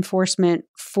positive reinforcement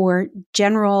for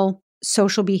general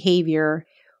social behavior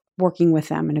working with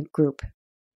them in a group?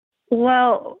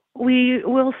 Well, we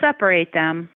will separate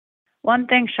them. One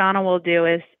thing Shauna will do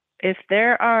is if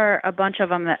there are a bunch of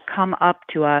them that come up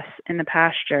to us in the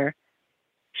pasture,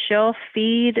 she'll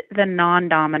feed the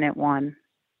non-dominant one.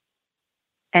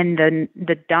 And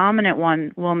the dominant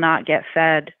one will not get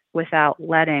fed without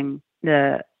letting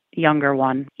the younger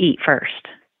one eat first.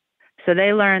 So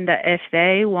they learn that if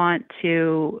they want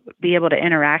to be able to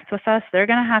interact with us, they're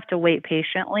going to have to wait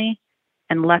patiently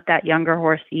and let that younger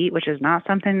horse eat, which is not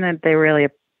something that they really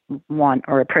want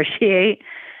or appreciate.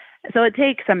 So it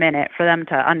takes a minute for them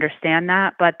to understand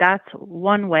that, but that's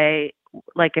one way,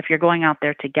 like if you're going out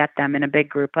there to get them in a big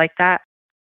group like that.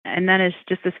 And then it's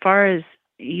just as far as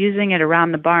using it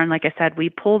around the barn, like I said, we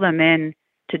pull them in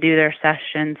to do their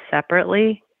sessions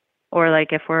separately, or like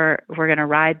if we're going to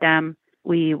ride them,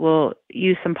 we will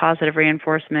use some positive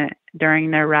reinforcement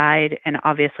during their ride, and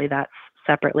obviously that's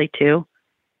separately too.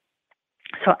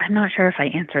 So I'm not sure if I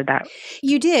answered that.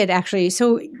 You did, actually.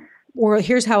 So, or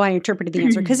here's how I interpreted the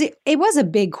answer, because it was a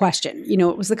big question. You know,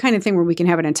 it was the kind of thing where we can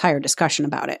have an entire discussion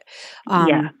about it.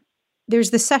 Yeah.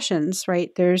 There's the sessions,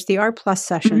 right? There's the R+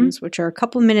 sessions, which are a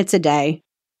couple minutes a day,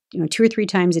 2 or 3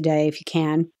 times a day if you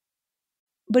can.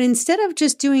 But instead of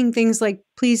just doing things like,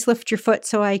 please lift your foot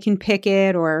so I can pick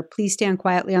it, or please stand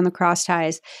quietly on the cross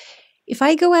ties, if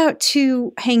I go out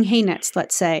to hang hay nets,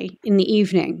 let's say, in the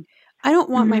evening, I don't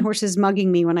want my horses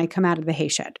mugging me when I come out of the hay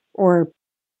shed, or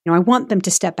I want them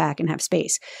to step back and have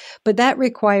space. But that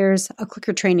requires a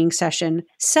clicker training session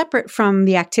separate from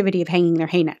the activity of hanging their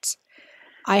hay nets.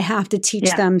 I have to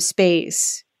teach them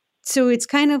space. So it's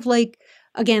kind of like,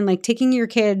 again, like taking your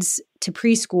kids to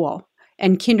preschool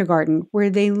and kindergarten, where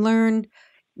they learn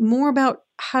more about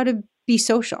how to be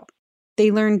social.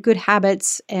 They learn good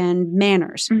habits and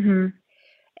manners.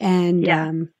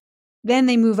 And then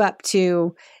they move up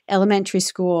to elementary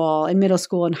school and middle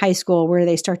school and high school, where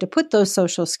they start to put those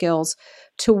social skills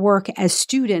to work as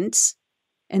students.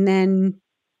 And then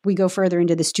we go further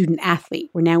into the student athlete,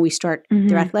 where now we start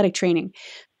their athletic training.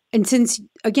 And since,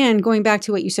 again, going back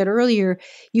to what you said earlier,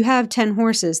 you have 10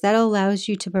 horses, that allows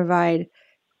you to provide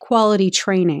quality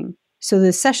training. So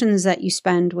the sessions that you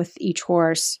spend with each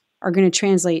horse are going to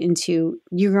translate into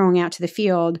you going out to the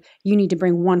field, you need to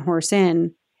bring one horse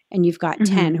in, and you've got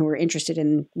 10 who are interested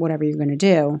in whatever you're going to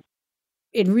do.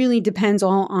 It really depends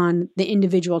all on the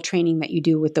individual training that you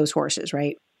do with those horses,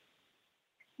 right?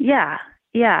 Yeah.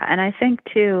 Yeah. And I think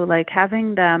too, like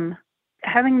having them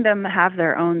have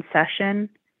their own session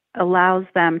allows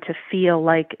them to feel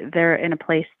like they're in a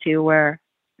place too where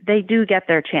they do get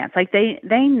their chance. Like they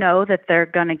know that they're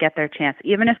going to get their chance,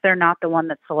 even if they're not the one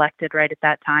that's selected right at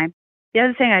that time. The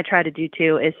other thing I try to do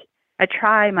too is I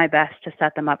try my best to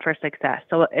set them up for success.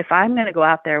 So if I'm going to go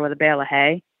out there with a bale of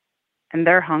hay and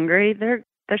they're hungry,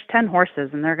 there's 10 horses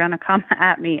and they're going to come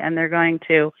at me and they're going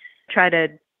to try to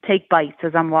take bites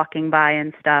as I'm walking by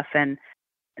and stuff. And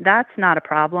that's not a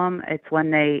problem. It's when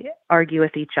they argue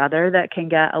with each other that can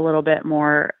get a little bit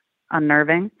more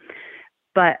unnerving.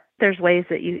 But there's ways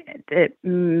that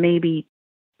maybe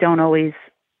don't always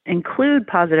include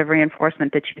positive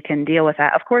reinforcement that you can deal with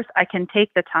that. Of course, I can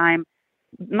take the time.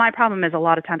 My problem is a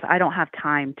lot of times I don't have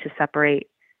time to separate,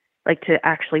 like to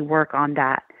actually work on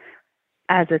that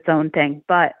as its own thing.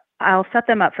 But I'll set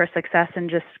them up for success and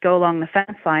just go along the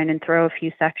fence line and throw a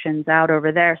few sections out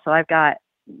over there. So I've got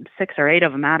 6 or 8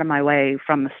 of them out of my way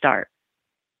from the start.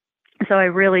 So I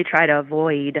really try to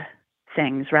avoid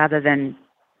things rather than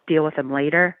deal with them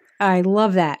later. I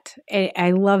love that.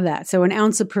 I love that. So an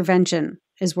ounce of prevention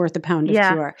is worth a pound of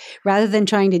cure. Rather than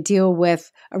trying to deal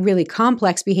with a really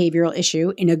complex behavioral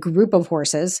issue in a group of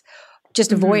horses,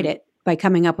 just avoid it by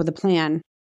coming up with a plan.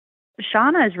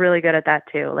 Shauna is really good at that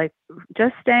too. Like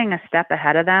just staying a step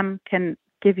ahead of them can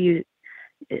give you,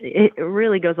 it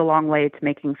really goes a long way to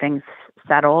making things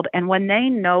settled. And when they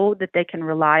know that they can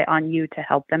rely on you to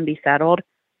help them be settled,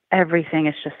 everything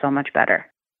is just so much better.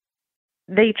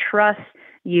 They trust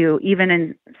you, even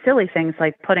in silly things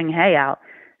like putting hay out.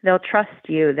 They'll trust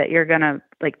you that you're going to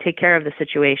like take care of the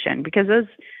situation, because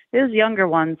those younger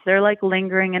ones, they're like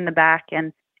lingering in the back.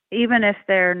 And even if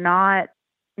they're not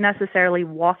necessarily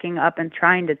walking up and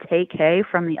trying to take hay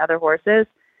from the other horses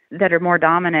that are more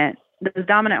dominant, those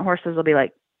dominant horses will be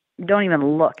like, don't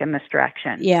even look in this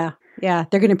direction. Yeah. Yeah.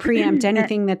 They're going to preempt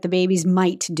anything that the babies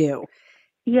might do.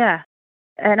 Yeah.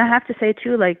 And I have to say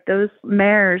too, like those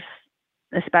mares,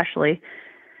 especially,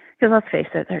 because let's face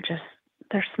it,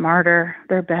 they're smarter,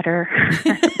 they're better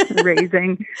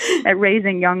at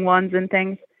raising young ones and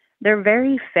things. They're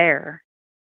very fair.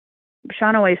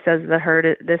 Sean always says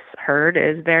this herd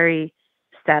is very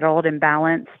settled and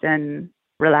balanced and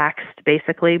relaxed,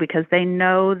 basically, because they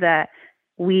know that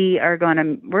we're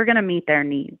going to meet their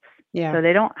needs. Yeah. So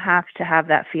they don't have to have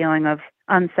that feeling of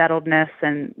unsettledness,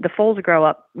 and the foals grow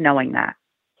up knowing that.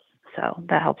 So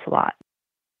that helps a lot.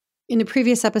 In the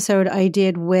previous episode I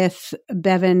did with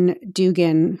Bevan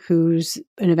Dugan, who's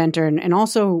an eventer and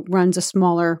also runs a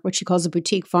smaller, what she calls a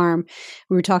boutique farm,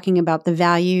 we were talking about the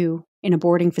value in a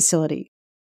boarding facility.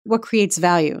 What creates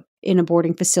value in a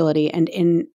boarding facility and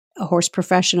in a horse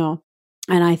professional?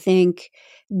 And I think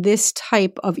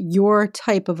your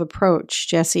type of approach,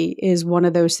 Jessie, is one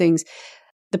of those things.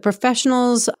 The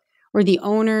professionals or the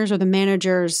owners or the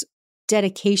managers'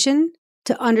 dedication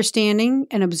to understanding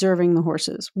and observing the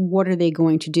horses. What are they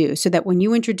going to do? So that when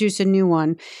you introduce a new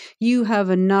one, you have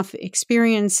enough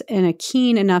experience and a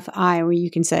keen enough eye where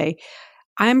you can say,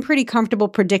 I'm pretty comfortable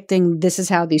predicting this is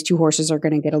how these two horses are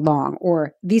going to get along,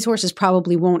 or these horses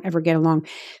probably won't ever get along.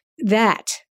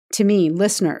 That, to me,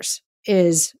 listeners,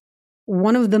 is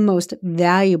one of the most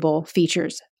valuable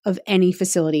features of any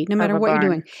facility, no matter what you're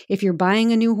doing. If you're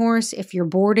buying a new horse, if you're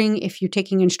boarding, if you're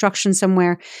taking instruction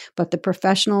somewhere, but the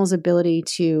professional's ability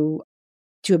to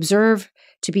observe,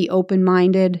 to be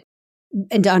open-minded,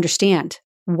 and to understand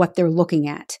what they're looking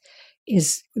at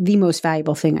is the most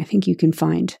valuable thing I think you can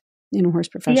find in a horse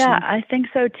professional. Yeah, I think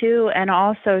so too. And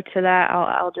also to that,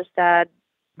 I'll just add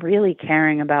really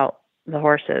caring about the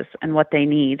horses and what they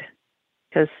need.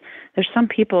 Because there's some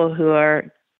people who are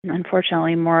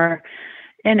unfortunately more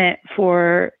in it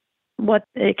for what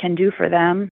it can do for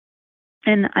them.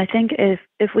 And I think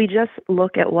if we just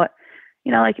look at what,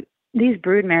 like these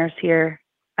brood mares here,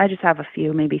 I just have a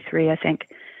few, maybe 3, I think.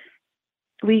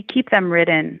 We keep them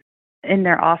ridden in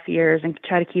their off years and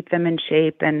try to keep them in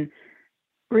shape and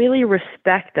really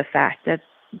respect the fact that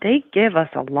they give us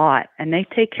a lot and they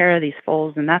take care of these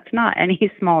foals. And that's not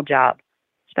any small job,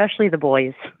 especially the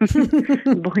boys.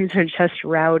 The boys are just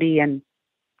rowdy.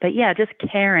 But yeah, just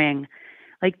caring,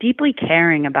 like deeply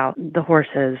caring about the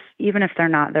horses, even if they're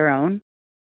not their own,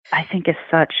 I think is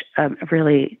such a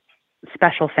really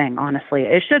special thing, honestly.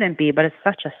 It shouldn't be, but it's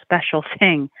such a special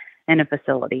thing in a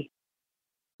facility.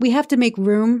 We have to make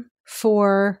room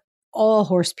for all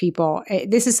horse people.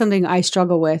 This is something I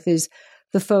struggle with, is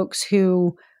the folks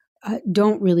who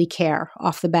don't really care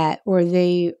off the bat, or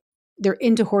they're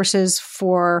into horses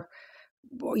for,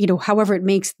 however it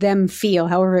makes them feel,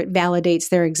 however it validates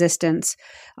their existence.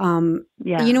 You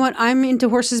know what? I'm into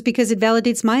horses because it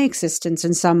validates my existence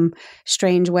in some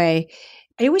strange way.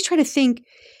 I always try to think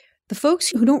the folks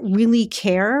who don't really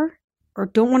care or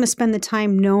don't want to spend the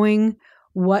time knowing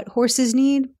what horses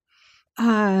need,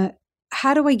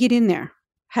 how do I get in there?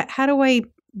 How do I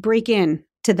break in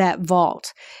to that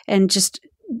vault and just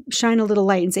shine a little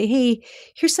light and say, hey,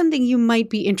 here's something you might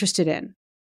be interested in,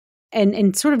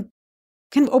 and sort of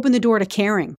kind of open the door to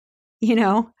caring,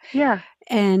 Yeah.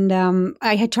 And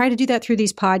I had tried to do that through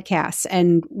these podcasts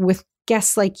and with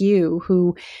guests like you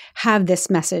who have this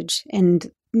message and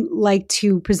like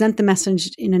to present the message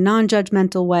in a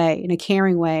non-judgmental way, in a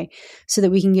caring way, so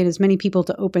that we can get as many people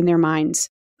to open their minds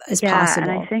as possible.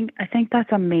 And I think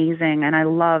that's amazing. And I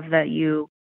love that you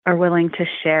are willing to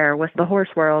share with the horse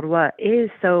world what is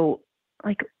so,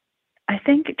 I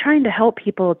think trying to help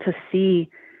people to see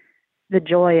the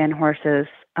joy in horses.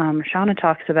 Shauna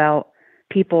talks about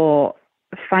people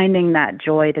finding that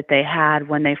joy that they had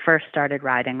when they first started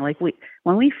riding.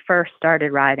 When we first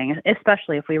started riding,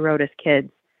 especially if we rode as kids,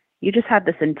 you just had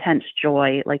this intense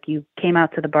joy. Like you came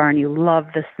out to the barn, you loved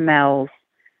the smells,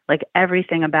 like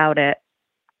everything about it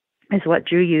is what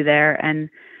drew you there. And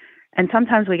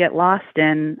sometimes we get lost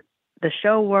in the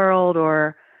show world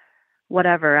or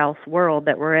whatever else world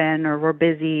that we're in, or we're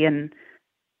busy, and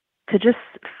to just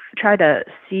try to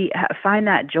find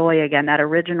that joy again, that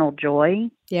original joy.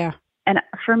 Yeah. And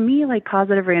for me,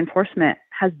 positive reinforcement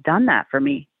has done that for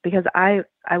me, because I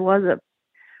was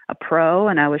a pro,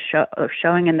 and I was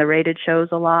showing in the rated shows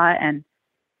a lot and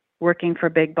working for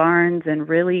big barns, and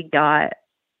really got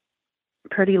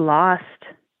pretty lost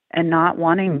and not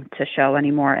wanting to show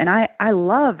anymore. And I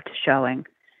loved showing.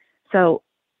 So,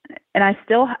 and I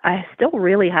still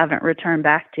really haven't returned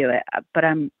back to it, but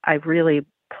I really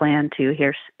plan to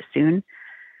here soon.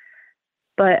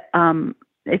 But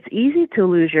it's easy to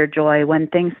lose your joy when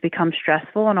things become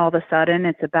stressful, and all of a sudden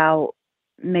it's about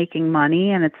making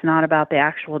money and it's not about the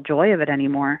actual joy of it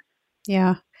anymore.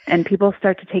 Yeah. And people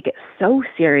start to take it so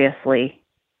seriously.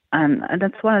 And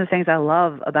that's one of the things I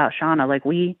love about Shauna.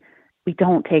 We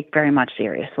don't take very much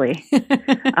seriously.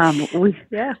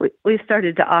 We've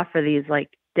started to offer these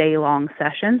day-long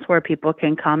sessions where people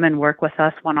can come and work with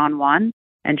us one-on-one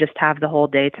and just have the whole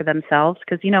day to themselves.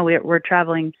 Because, we're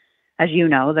traveling, as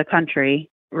the country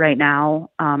right now,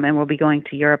 and we'll be going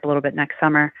to Europe a little bit next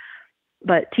summer.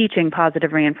 but teaching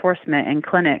positive reinforcement in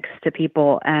clinics to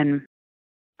people, and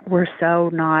we're so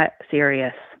not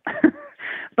serious.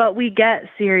 But we get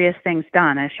serious things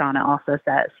done, as Shauna also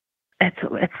says.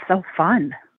 It's so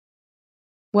fun.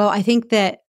 Well, I think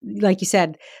that, like you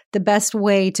said, the best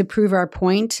way to prove our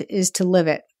point is to live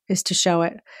it, is to show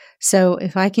it. So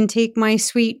if I can take my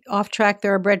sweet off-track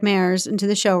thoroughbred mares into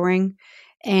the show ring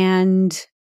and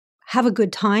have a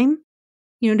good time,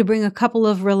 to bring a couple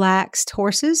of relaxed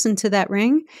horses into that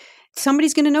ring,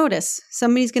 somebody's going to notice.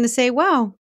 Somebody's going to say,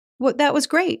 wow, that was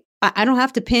great. I don't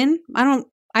have to pin.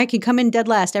 I can come in dead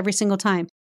last every single time.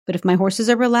 But if my horses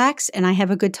are relaxed and I have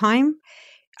a good time,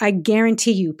 I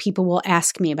guarantee you people will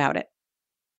ask me about it.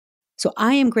 So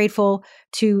I am grateful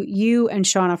to you and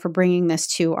Shauna for bringing this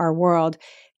to our world.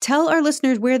 Tell our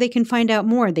listeners where they can find out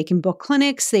more. They can book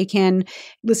clinics. They can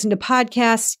listen to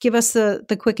podcasts. Give us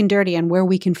the quick and dirty on where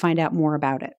we can find out more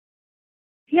about it.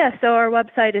 Yeah, so our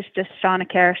website is just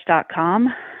shaunakarish.com.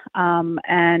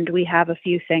 And we have a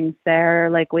few things there.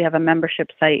 Like we have a membership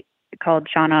site called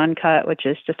Shauna Uncut, which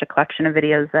is just a collection of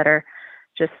videos that are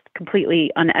just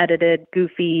completely unedited,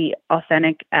 goofy,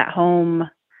 authentic, at home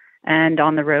and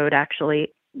on the road,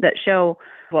 actually, that show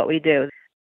what we do.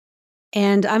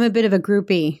 And I'm a bit of a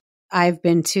groupie. I've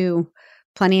been to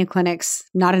plenty of clinics,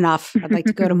 not enough. I'd like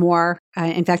to go to more.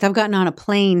 In fact, I've gotten on a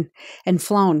plane and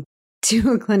flown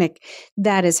to a clinic.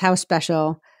 That is how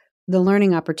special the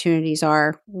learning opportunities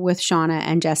are with Shauna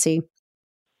and Jessie.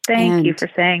 Thank you for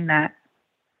saying that.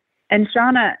 And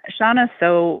Shauna's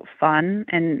so fun,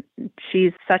 and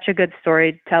she's such a good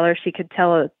storyteller. She could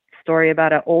tell a story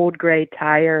about an old gray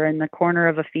tire in the corner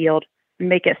of a field and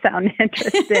make it sound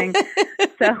interesting.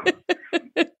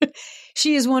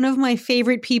 She is one of my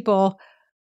favorite people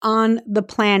on the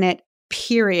planet,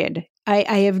 period. I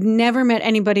have never met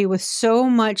anybody with so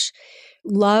much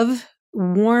love,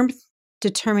 warmth,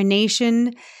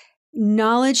 determination,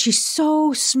 knowledge. She's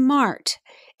so smart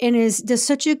and does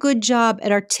such a good job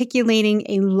at articulating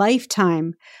a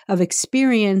lifetime of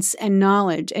experience and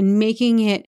knowledge and making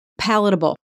it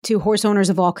palatable to horse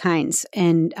owners of all kinds.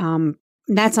 And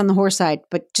that's on the horse side,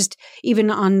 but just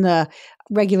even on the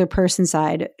regular person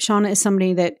side, Shauna is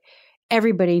somebody that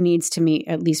everybody needs to meet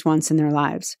at least once in their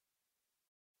lives.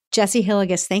 Jessie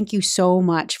Hillegas, thank you so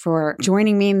much for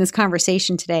joining me in this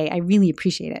conversation today. I really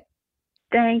appreciate it.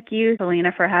 Thank you,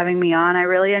 Selena, for having me on. I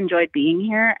really enjoyed being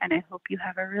here, and I hope you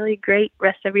have a really great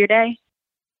rest of your day.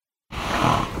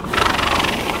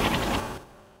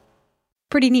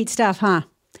 Pretty neat stuff, huh?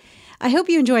 I hope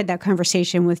you enjoyed that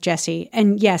conversation with Jessie.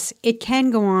 And yes, it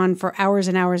can go on for hours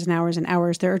and hours and hours and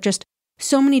hours. There are just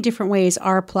so many different ways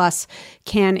R+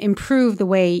 can improve the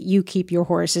way you keep your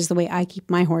horses, the way I keep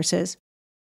my horses.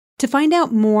 To find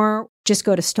out more, just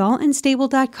go to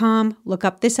stallandstable.com, look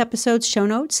up this episode's show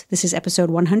notes. This is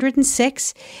episode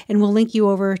 106, and we'll link you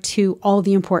over to all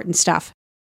the important stuff.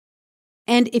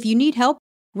 And if you need help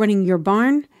running your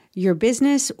barn, your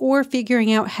business, or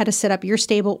figuring out how to set up your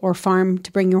stable or farm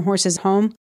to bring your horses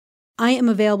home, I am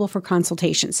available for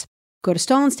consultations. Go to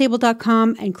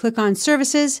stallandstable.com and click on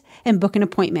services and book an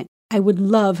appointment. I would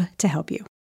love to help you.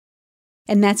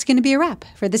 And that's going to be a wrap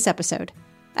for this episode.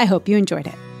 I hope you enjoyed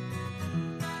it.